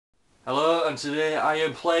and today I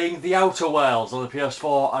am playing The Outer Worlds on the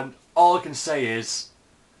PS4, and all I can say is,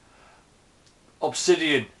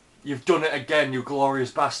 Obsidian, you've done it again, you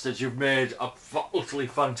glorious bastards. You've made a utterly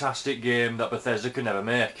fantastic game that Bethesda could never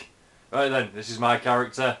make. Right then, this is my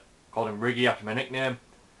character, called him Riggy after my nickname.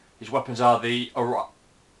 His weapons are the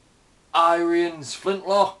Irion's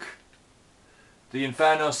Flintlock, the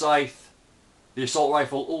Inferno Scythe, the Assault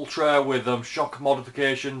Rifle Ultra with shock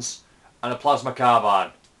modifications, and a Plasma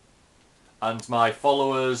Carbine. And my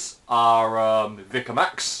followers are Vicar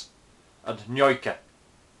and Nyoka.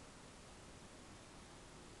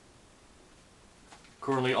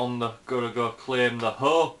 Currently on the gonna go claim the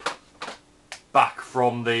Hope back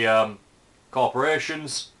from the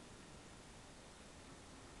corporations.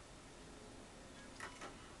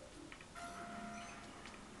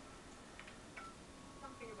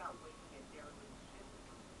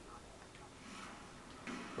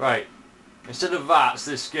 Right. Instead of that,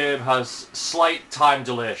 this game has slight time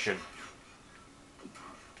dilation.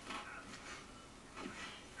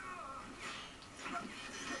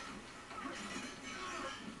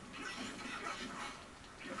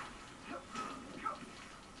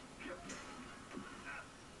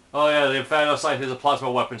 Oh yeah, the Inferno Scythe is a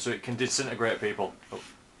plasma weapon, so it can disintegrate people. Oh.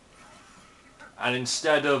 And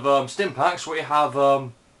instead of stim packs, we have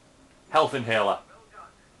health inhaler.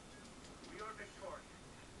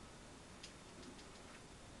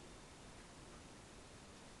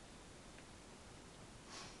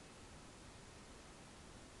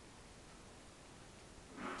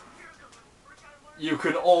 You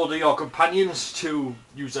can order your companions to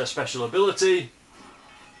use their special ability,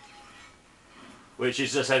 which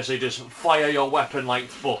is essentially just fire your weapon like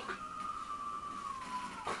fuck.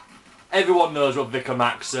 Everyone knows what Vicar and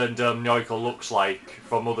Nyoka looks like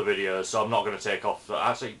from other videos, so I'm not going to take off...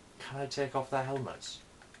 Actually, can I take off their helmets?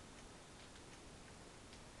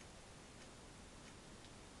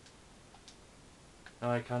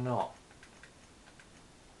 No, I cannot.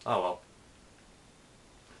 Oh well.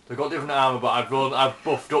 They've got different armour, but I've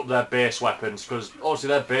buffed up their base weapons, because obviously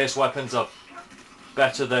their base weapons are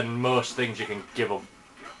better than most things you can give them.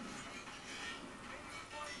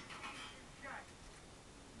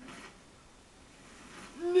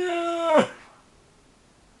 No!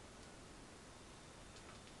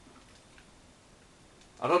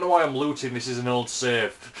 I don't know why I'm looting, this is an old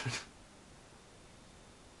save.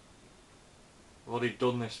 I've already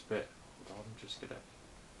done this bit. Hold on, I'm just gonna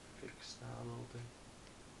fix that a little bit.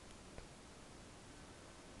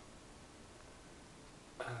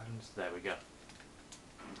 And there we go.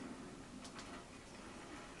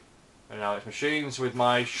 And now it's machines with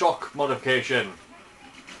my shock modification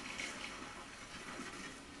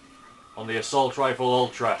on the Assault Rifle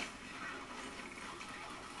Ultra.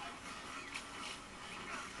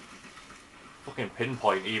 Fucking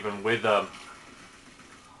pinpoint even with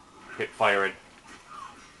hip firing.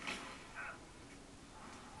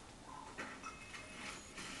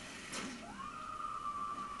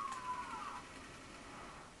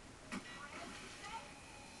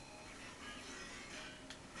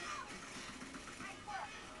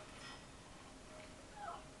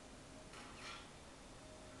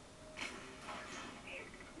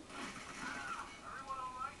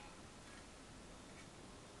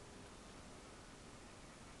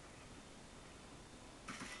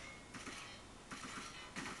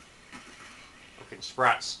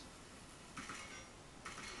 Sprats.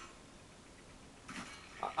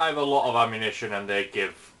 I have a lot of ammunition and they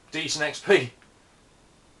give decent XP.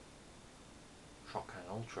 Shotgun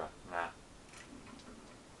Ultra? Nah.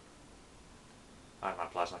 I have my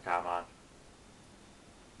Plasma Carbine.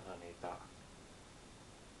 I don't need that.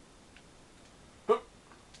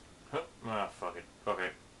 Ah, fuck it. Okay.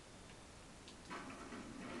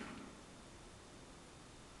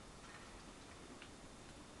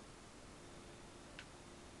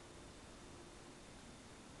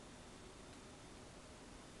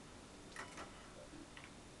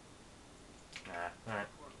 Alright.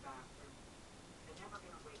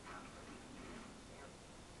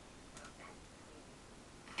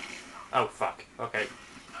 Oh fuck, okay.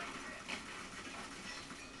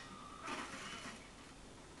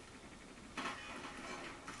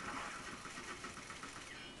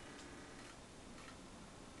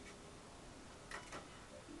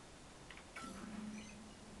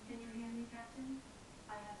 Can you hear me, Captain?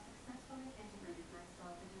 I have successfully integrated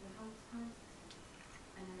myself into the Hope's comm system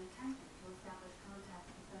and am attempting to establish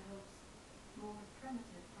contact with the Hope's more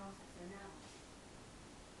primitive processor now.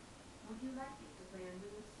 Would you like me to play a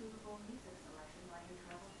new suitable music selection while you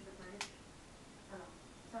travel to the bridge? Oh,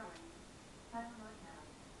 sorry. File not now.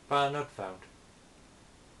 File not found.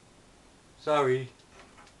 Sorry.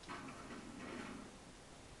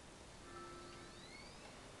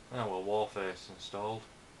 Oh well, Warface installed.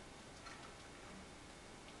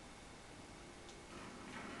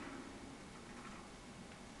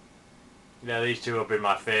 Yeah, these two have been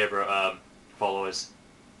my favourite followers.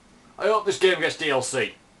 I hope this game gets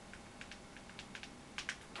DLC.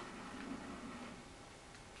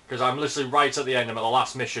 Because I'm literally right at the end, I'm at the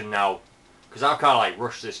last mission now. Because I can't like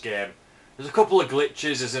rush this game. There's a couple of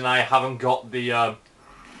glitches, as in I haven't got the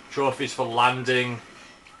trophies for landing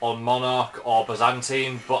on Monarch or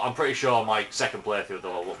Byzantine, but I'm pretty sure my second playthrough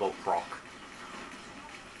they'll proc.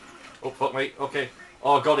 Oh, fuck me, okay.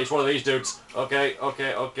 Oh god, it's one of these dudes. Okay,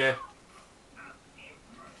 okay, okay.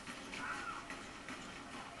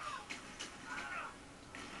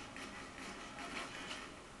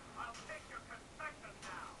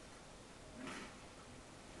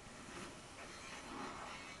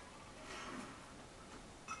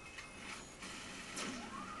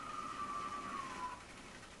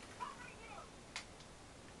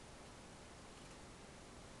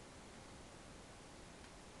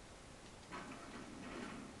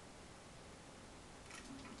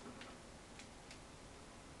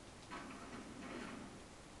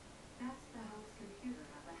 That's the host computer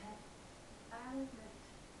up ahead. I'll admit,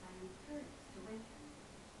 I am curious to wake him.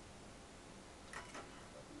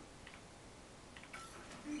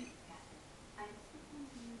 Greetings, Captain. I am speaking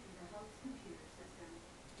to you through the host computer system.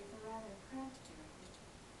 It's a rather cramped area,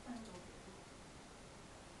 but it'll do.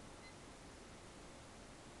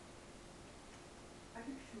 Are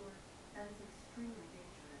you sure? That is extremely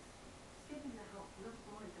dangerous. Skipping the help will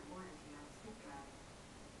void the warranty on skip drive.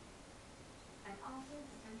 And also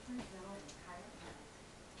potentially kill an entire planet.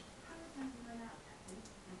 How is that run out, Captain?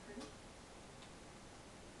 Improved?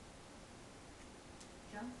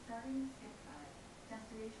 Jump starting the skip drive.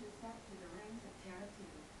 Destination set to the rings of Terra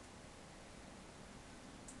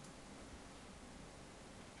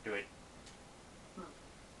 2. Do it.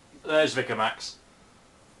 There's Vicar Max.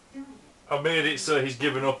 Doing it. I made it so he's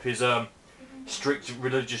given up his strict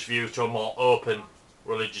religious view to a more open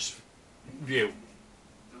religious view.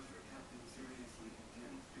 Does your captain seriously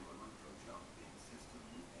intend to do a micro-jump in a system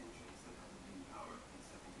with engines that haven't been powered in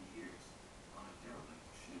 70 years on a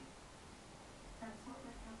derelict ship? That's what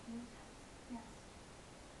the captain says. Yes.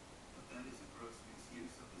 But that is a gross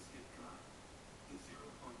misuse of the skip drive. The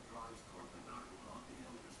zero-point drives Carbine will not be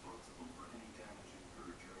held responsible for any damage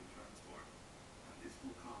incurred during transport, and this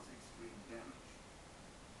will cause extreme damage.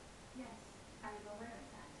 Yes, I am aware of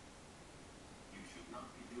that. You should not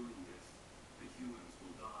be doing this. The humans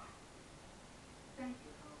will die. Thank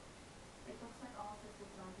you, Hope. It looks like all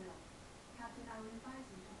systems are go. Captain, I would advise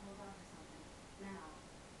you to hold on to something. Now.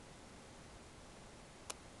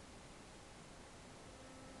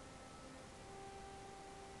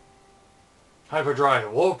 Hyperdrive,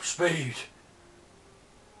 warp speed.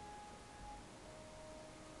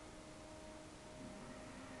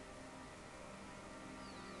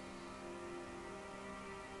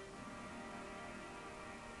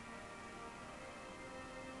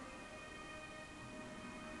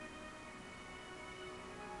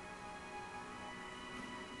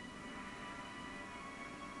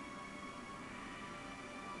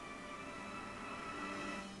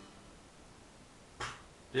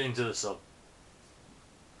 Into the sun.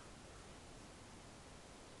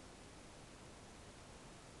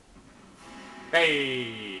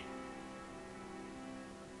 Hey!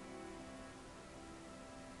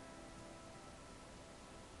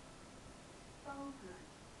 Oh, good.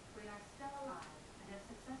 We are still alive and have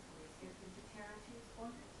successfully escaped into Terra 2's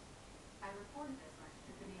orbit. I reported as much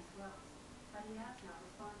to Phineas Wells, but he has not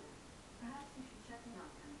responded. Perhaps you should check in on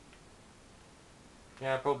him.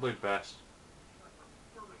 Yeah, probably best.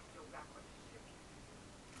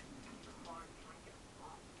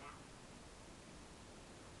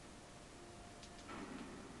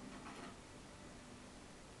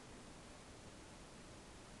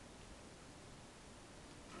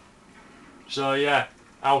 So yeah,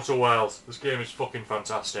 Outer Worlds. This game is fucking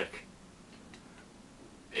fantastic.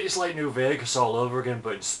 It's like New Vegas all over again,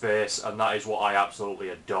 but in space, and that is what I absolutely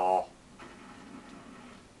adore.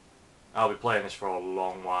 I'll be playing this for a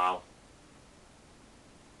long while.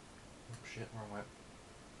 Oh shit, wrong way.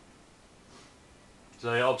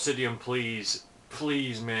 So yeah, Obsidian, please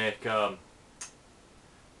make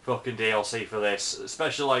fucking DLC for this.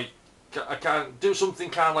 Especially like, I can't do something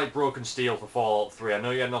kind of like Broken Steel for Fallout 3. I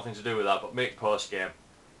know you had nothing to do with that, but make post game,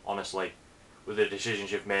 honestly, with the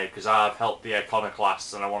decisions you've made, because I've helped the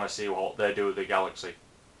Iconoclasts and I want to see what they do with the galaxy.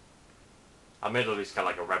 I made at least kind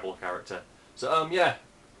of like a rebel character. So yeah,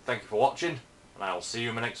 thank you for watching, and I will see you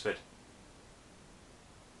in my next vid.